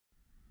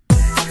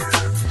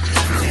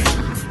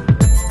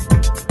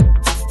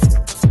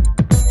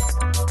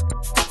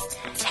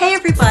Hey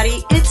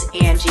everybody, it's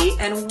Angie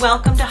and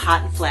welcome to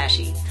Hot and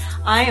Flashy.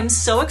 I am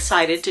so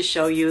excited to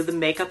show you the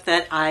makeup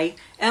that I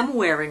am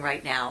wearing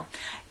right now.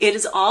 It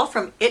is all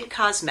from IT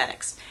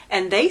Cosmetics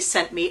and they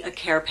sent me a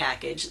care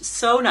package.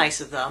 So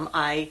nice of them.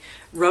 I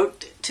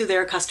wrote to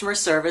their customer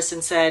service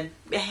and said,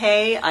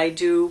 hey, I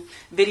do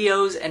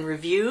videos and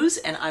reviews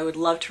and I would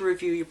love to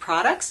review your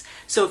products.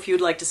 So if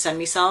you'd like to send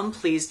me some,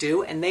 please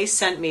do. And they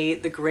sent me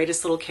the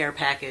greatest little care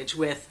package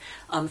with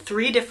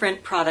 3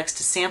 different products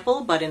to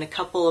sample, but in a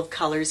couple of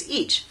colors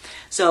each.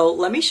 So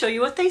let me show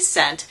you what they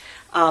sent.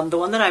 The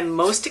one that I'm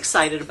most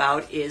excited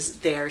about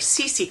is their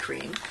CC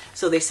cream.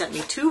 So they sent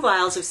me 2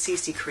 vials of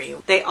CC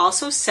cream. They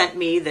also sent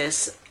me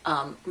this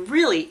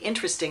really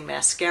interesting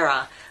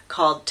mascara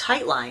called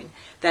Tightline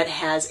that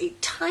has a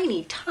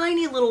tiny,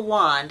 tiny little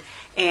wand,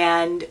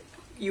 and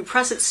you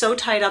press it so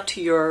tight up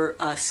to your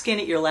skin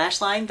at your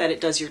lash line that it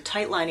does your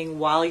tight lining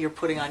while you're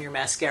putting on your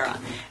mascara.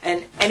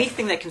 And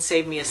anything that can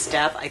save me a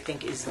step, I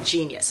think, is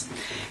genius.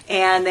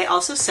 And they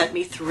also sent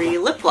me 3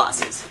 lip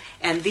glosses.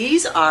 And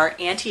these are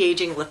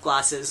anti-aging lip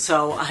glosses,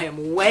 so I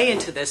am way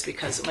into this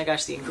because, oh my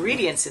gosh, the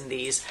ingredients in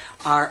these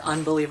are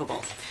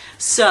unbelievable.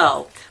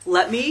 So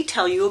let me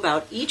tell you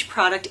about each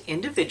product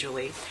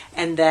individually,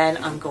 and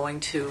then I'm going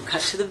to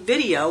cut to the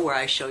video where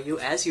I show you,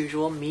 as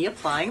usual, me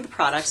applying the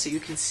product so you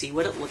can see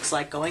what it looks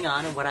like going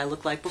on and what I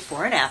look like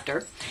before and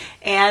after.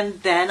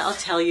 And then I'll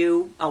tell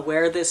you, I'll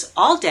wear this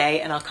all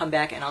day and I'll come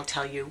back and I'll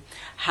tell you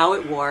how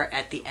it wore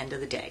at the end of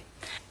the day.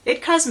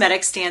 IT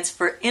Cosmetics stands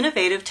for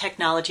Innovative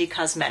Technology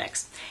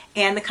Cosmetics,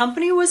 and the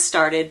company was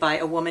started by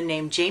a woman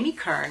named Jamie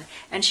Kern,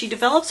 and she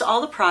develops all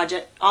the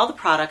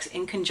products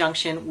in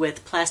conjunction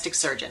with plastic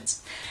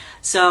surgeons.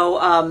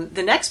 So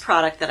the next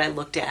product that I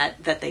looked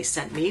at that they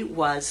sent me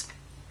was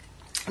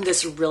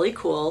this really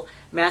cool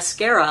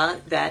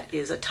mascara that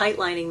is a tight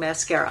lining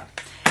mascara.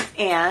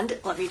 And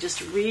let me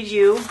just read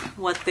you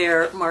what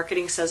their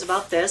marketing says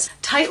about this.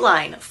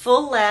 Tightline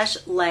Full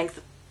Lash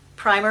Length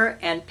Primer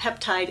and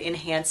Peptide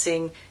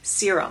Enhancing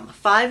Serum.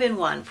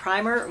 5-in-1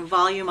 Primer,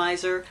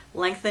 Volumizer,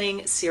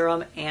 Lengthening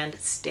Serum, and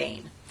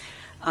Stain.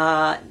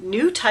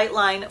 New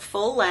Tightline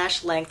Full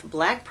Lash Length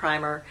Black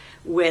Primer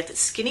with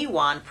Skinny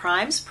Wand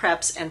primes,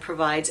 preps, and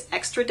provides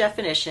extra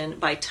definition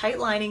by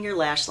tightlining your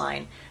lash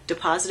line,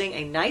 depositing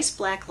a nice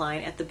black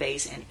line at the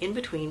base and in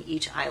between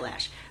each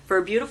eyelash for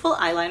a beautiful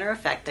eyeliner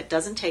effect that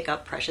doesn't take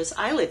up precious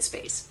eyelid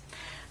space.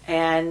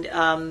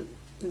 And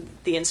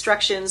the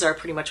instructions are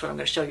pretty much what I'm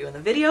going to show you in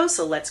the video,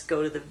 so let's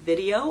go to the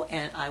video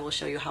and I will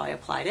show you how I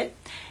applied it,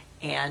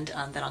 and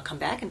then I'll come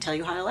back and tell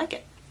you how I like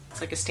it.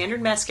 It's like a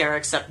standard mascara,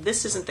 except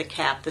this isn't the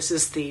cap, this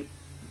is the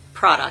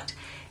product,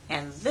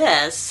 and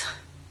this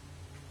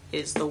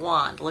is the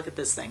wand. Look at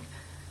this thing.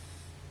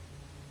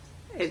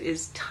 It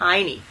is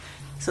tiny.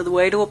 So the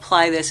way to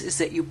apply this is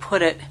that you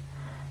put it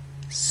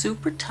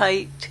super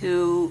tight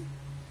to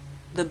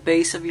the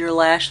base of your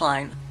lash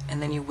line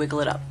and then you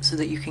wiggle it up so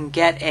that you can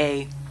get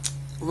a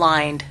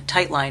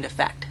tight lined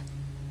effect.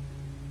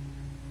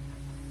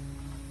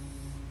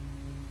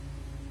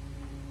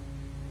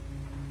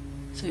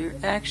 So you're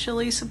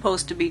actually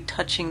supposed to be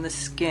touching the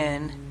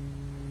skin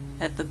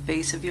at the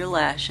base of your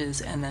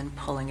lashes and then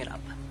pulling it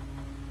up.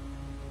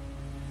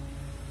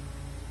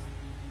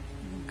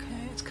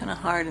 Okay, it's kind of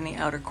hard in the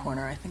outer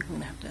corner. I think I'm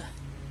going to have to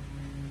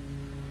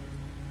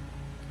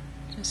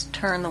just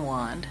turn the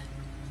wand.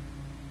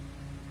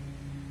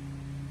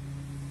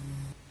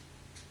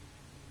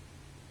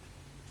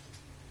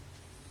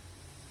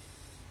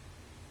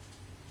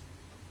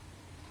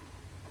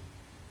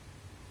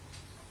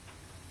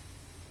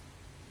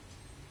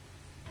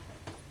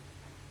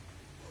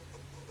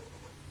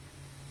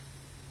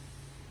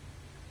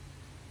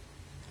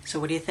 So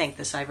what do you think,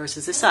 this eye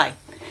versus this eye?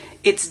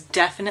 It's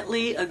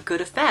definitely a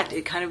good effect.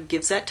 It kind of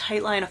gives that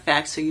tight line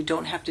effect so you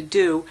don't have to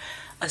do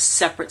a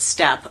separate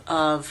step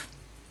of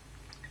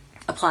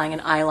applying an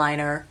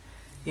eyeliner,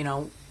 you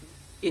know,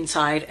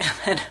 inside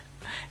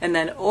and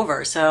then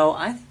over. So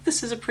I think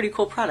this is a pretty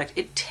cool product.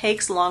 It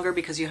takes longer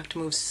because you have to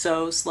move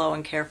so slow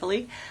and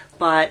carefully,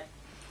 but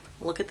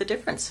look at the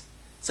difference.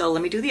 So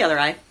let me do the other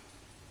eye.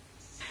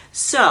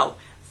 So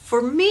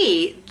for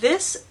me,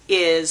 this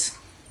is,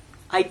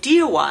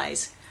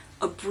 idea-wise,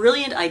 a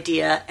brilliant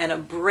idea and a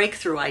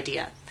breakthrough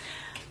idea.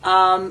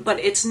 But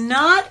it's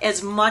not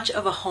as much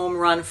of a home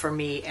run for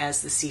me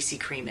as the CC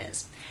cream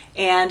is.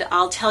 And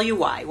I'll tell you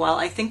why. While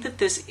I think that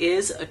this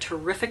is a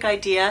terrific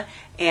idea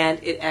and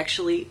it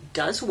actually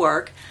does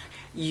work,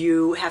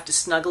 you have to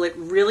snuggle it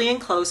really in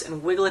close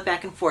and wiggle it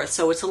back and forth.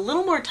 So it's a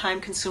little more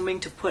time consuming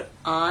to put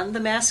on the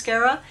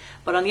mascara,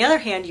 but on the other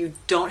hand, you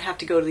don't have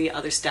to go to the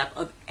other step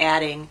of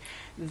adding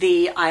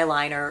the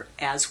eyeliner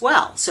as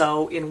well.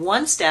 So in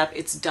one step,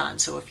 it's done.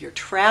 So if you're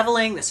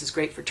traveling, this is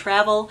great for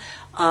travel,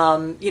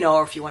 you know,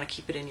 or if you want to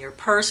keep it in your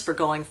purse for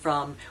going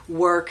from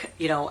work,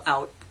 you know,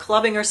 out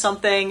clubbing or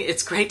something,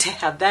 it's great to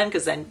have then,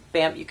 because then,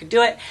 bam, you can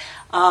do it.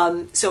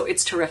 So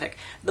it's terrific.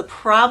 The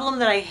problem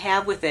that I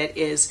have with it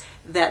is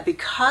that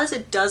because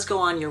it does go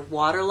on your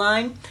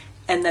waterline,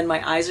 and then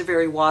my eyes are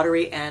very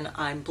watery and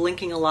I'm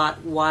blinking a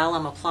lot while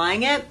I'm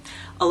applying it,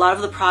 a lot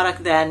of the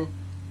product then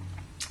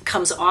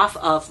comes off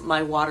of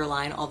my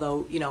waterline,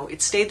 although, you know,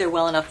 it stayed there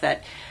well enough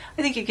that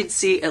I think you can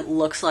see it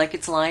looks like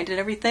it's lined and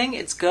everything.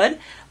 It's good,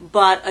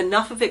 but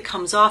enough of it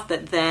comes off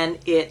that then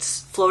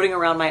it's floating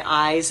around my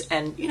eyes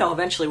and, you know,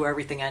 eventually where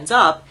everything ends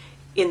up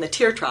in the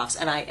tear troughs,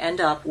 and I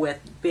end up with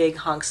big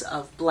hunks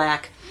of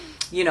black,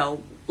 you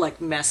know, like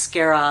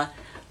mascara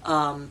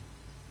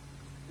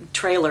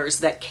trailers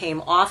that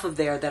came off of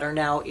there that are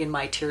now in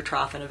my tear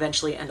trough and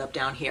eventually end up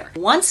down here.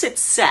 Once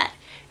it's set,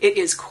 it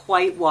is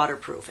quite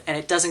waterproof and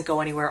it doesn't go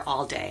anywhere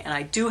all day. And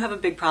I do have a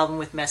big problem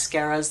with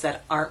mascaras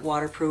that aren't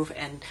waterproof,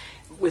 and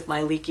with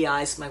my leaky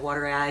eyes, my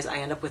watery eyes, I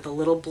end up with a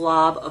little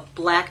blob of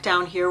black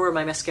down here where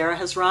my mascara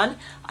has run.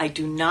 I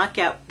do not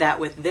get that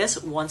with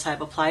this once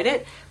I've applied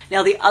it.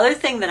 Now, the other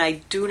thing that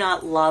I do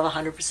not love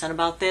 100%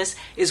 about this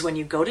is when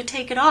you go to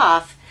take it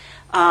off,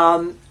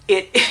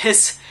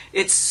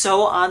 it's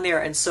so on there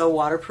and so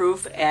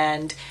waterproof,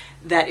 and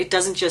that it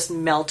doesn't just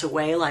melt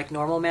away like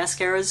normal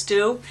mascaras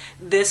do.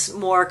 This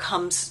more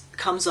comes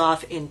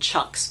off in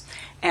chunks,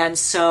 and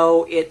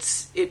so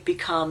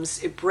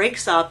it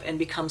breaks up and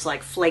becomes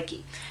like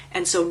flaky.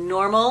 And so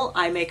normal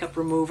eye makeup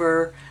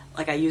remover,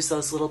 like I use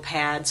those little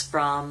pads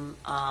from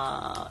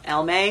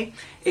Almay,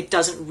 it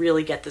doesn't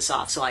really get this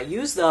off. So I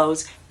use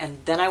those and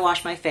then I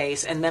wash my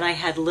face, and then I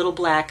had little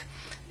black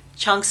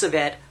chunks of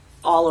it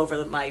all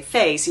over my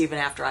face even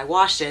after I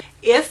washed it.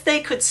 If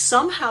they could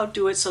somehow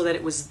do it so that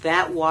it was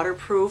that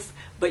waterproof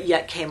but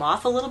yet came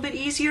off a little bit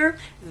easier,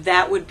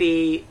 that would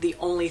be the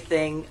only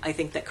thing I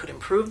think that could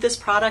improve this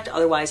product.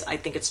 Otherwise, I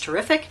think it's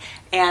terrific,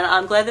 and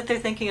I'm glad that they're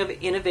thinking of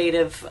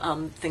innovative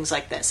things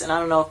like this. And I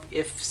don't know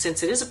if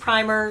since it is a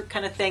primer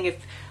kind of thing,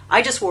 if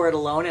I just wore it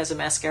alone as a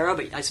mascara,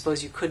 but I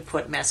suppose you could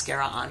put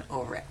mascara on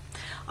over it.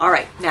 All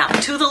right, now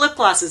to the lip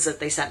glosses that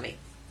they sent me.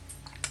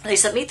 They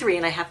sent me 3,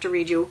 and I have to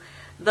read you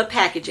the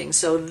packaging.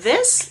 So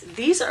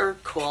these are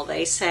cool.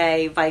 They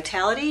say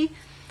Vitality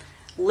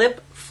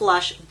Lip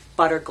Flush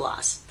Butter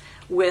Gloss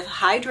with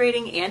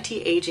hydrating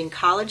anti-aging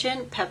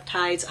collagen,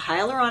 peptides,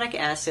 hyaluronic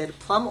acid,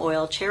 plum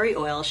oil, cherry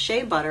oil,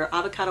 shea butter,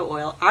 avocado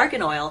oil,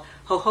 argan oil,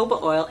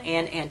 jojoba oil,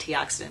 and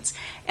antioxidants.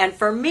 And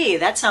for me,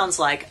 that sounds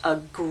like a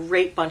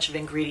great bunch of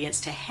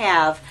ingredients to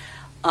have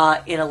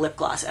in a lip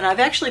gloss. And I've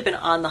actually been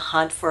on the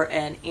hunt for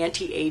an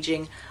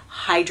anti-aging,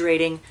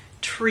 hydrating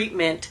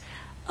treatment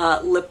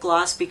lip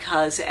gloss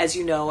because, as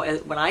you know,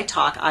 when I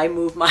talk, I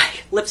move my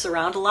lips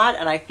around a lot,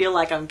 and I feel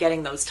like I'm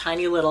getting those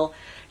tiny little,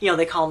 you know,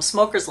 they call them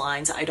smoker's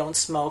lines. I don't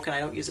smoke and I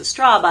don't use a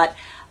straw, but,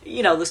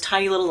 you know, those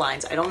tiny little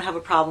lines. I don't have a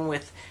problem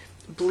with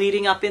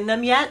bleeding up in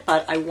them yet,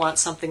 but I want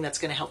something that's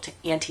going to help to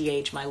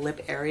anti-age my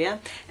lip area.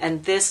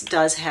 And this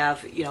does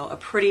have, you know, a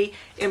pretty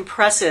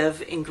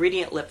impressive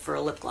ingredient list for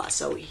a lip gloss.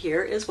 So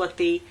here is what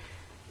the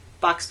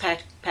box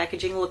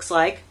packaging looks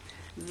like.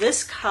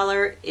 This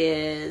color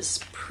is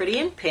Pretty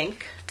in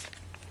Pink.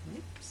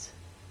 Oops.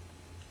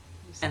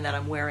 And that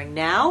I'm wearing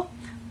now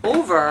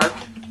over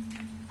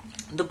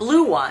the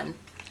blue one,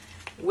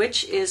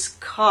 which is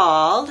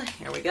called,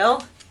 here we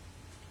go,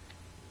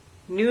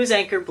 News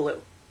Anchor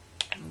Blue.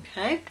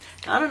 Okay,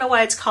 now, I don't know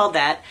why it's called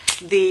that.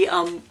 The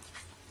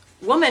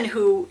woman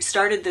who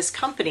started this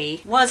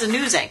company was a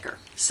news anchor,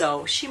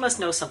 so she must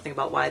know something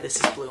about why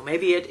this is blue.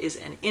 Maybe it is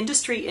an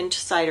industry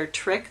insider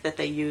trick that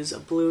they use a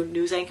blue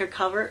news anchor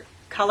color.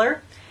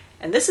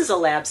 And this is a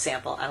lab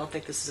sample. I don't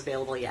think this is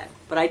available yet,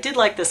 but I did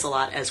like this a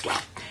lot as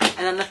well.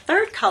 And then the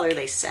third color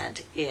they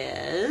sent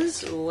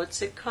is,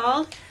 what's it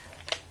called?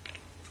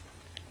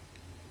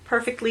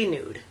 Perfectly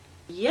Nude.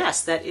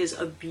 Yes, that is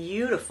a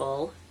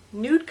beautiful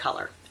nude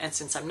color. And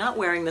since I'm not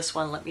wearing this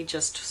one, let me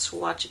just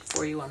swatch it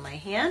for you on my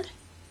hand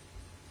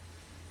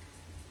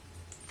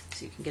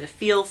so you can get a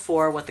feel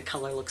for what the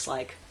color looks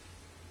like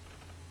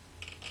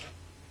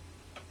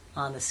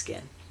on the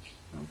skin.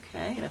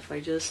 Okay, and if I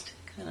just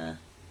kind of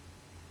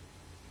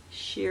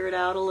shear it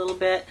out a little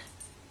bit,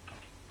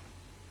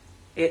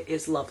 it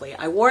is lovely.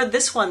 I wore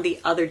this one the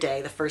other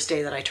day, the first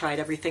day that I tried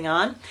everything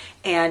on,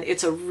 and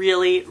it's a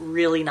really,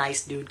 really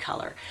nice nude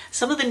color.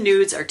 Some of the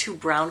nudes are too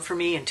brown for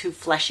me and too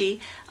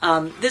fleshy.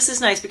 This is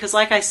nice because,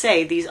 like I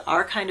say, these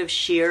are kind of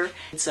sheer,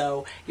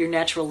 so your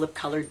natural lip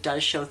color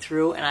does show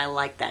through, and I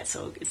like that,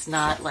 so it's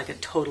not like a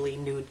totally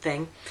nude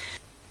thing.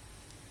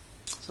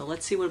 So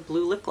let's see what a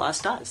blue lip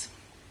gloss does.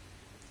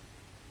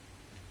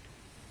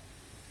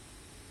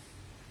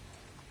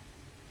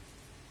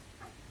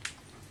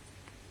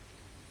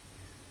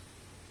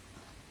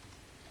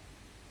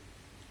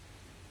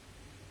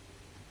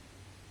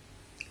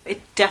 It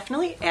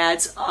definitely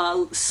adds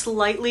a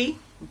slightly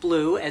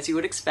blue, as you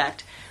would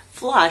expect,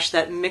 flush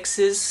that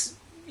mixes,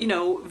 you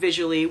know,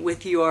 visually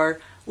with your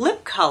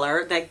lip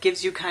color that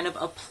gives you kind of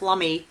a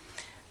plummy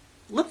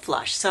lip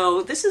flush.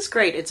 So this is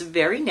great. It's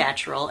very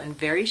natural and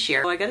very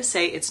sheer. So I gotta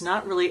say, it's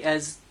not really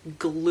as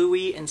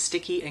gluey and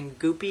sticky and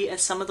goopy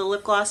as some of the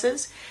lip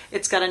glosses.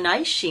 It's got a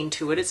nice sheen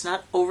to it. It's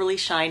not overly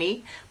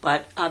shiny,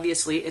 but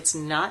obviously it's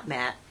not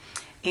matte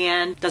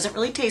and doesn't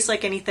really taste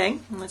like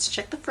anything. Let's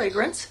check the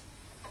fragrance.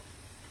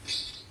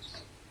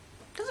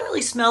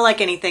 really smell like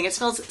anything. It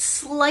smells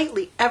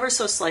slightly, ever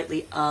so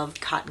slightly,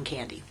 of cotton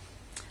candy.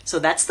 So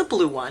that's the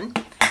blue one.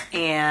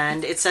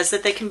 And it says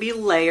that they can be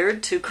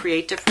layered to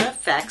create different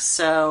effects.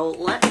 So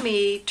let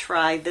me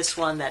try this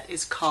one that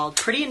is called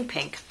Pretty in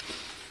Pink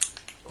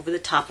over the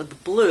top of the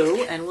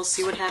blue, and we'll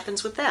see what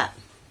happens with that.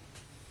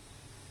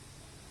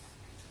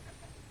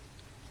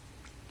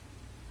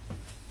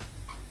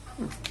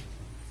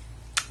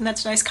 And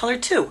that's a nice color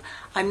too.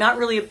 I'm not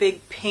really a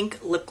big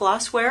pink lip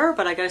gloss wearer,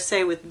 but I gotta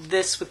say with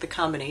this, with the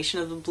combination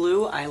of the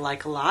blue, I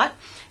like a lot.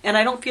 And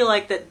I don't feel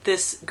like that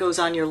this goes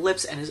on your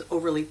lips and is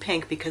overly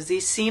pink, because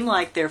these seem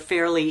like they're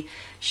fairly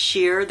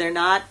sheer. They're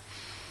not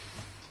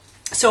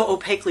so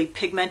opaquely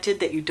pigmented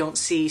that you don't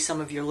see some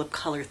of your lip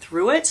color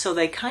through it. So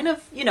they kind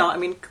of, you know, I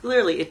mean,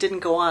 clearly it didn't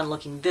go on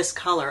looking this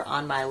color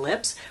on my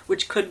lips,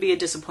 which could be a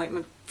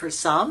disappointment for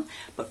some,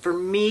 but for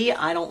me,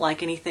 I don't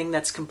like anything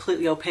that's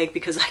completely opaque,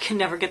 because I can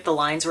never get the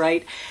lines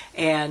right,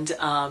 and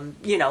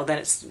you know, then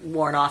it's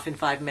worn off in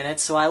 5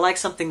 minutes. So I like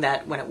something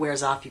that when it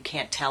wears off, you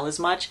can't tell as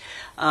much.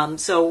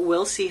 So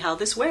we'll see how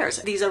this wears.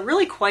 These are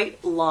really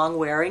quite long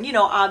wearing. You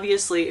know,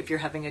 obviously, if you're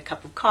having a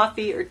cup of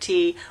coffee or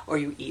tea, or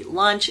you eat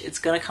lunch, it's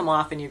going to come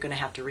off and you're going to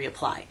have to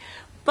reapply.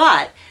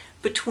 But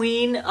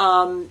between,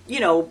 you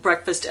know,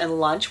 breakfast and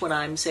lunch, when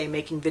I'm, say,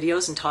 making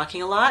videos and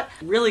talking a lot,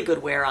 really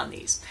good wear on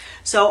these.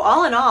 So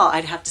all in all,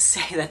 I'd have to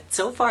say that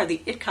so far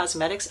the IT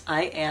Cosmetics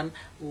I am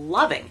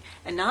loving.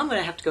 And now I'm going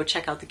to have to go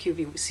check out the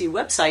QVC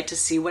website to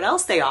see what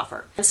else they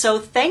offer. And so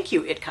thank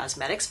you, IT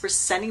Cosmetics, for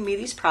sending me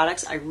these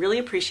products. I really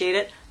appreciate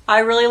it. I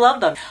really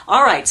love them.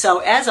 All right, so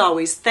as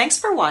always, thanks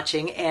for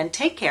watching and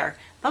take care.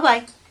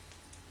 Bye-bye.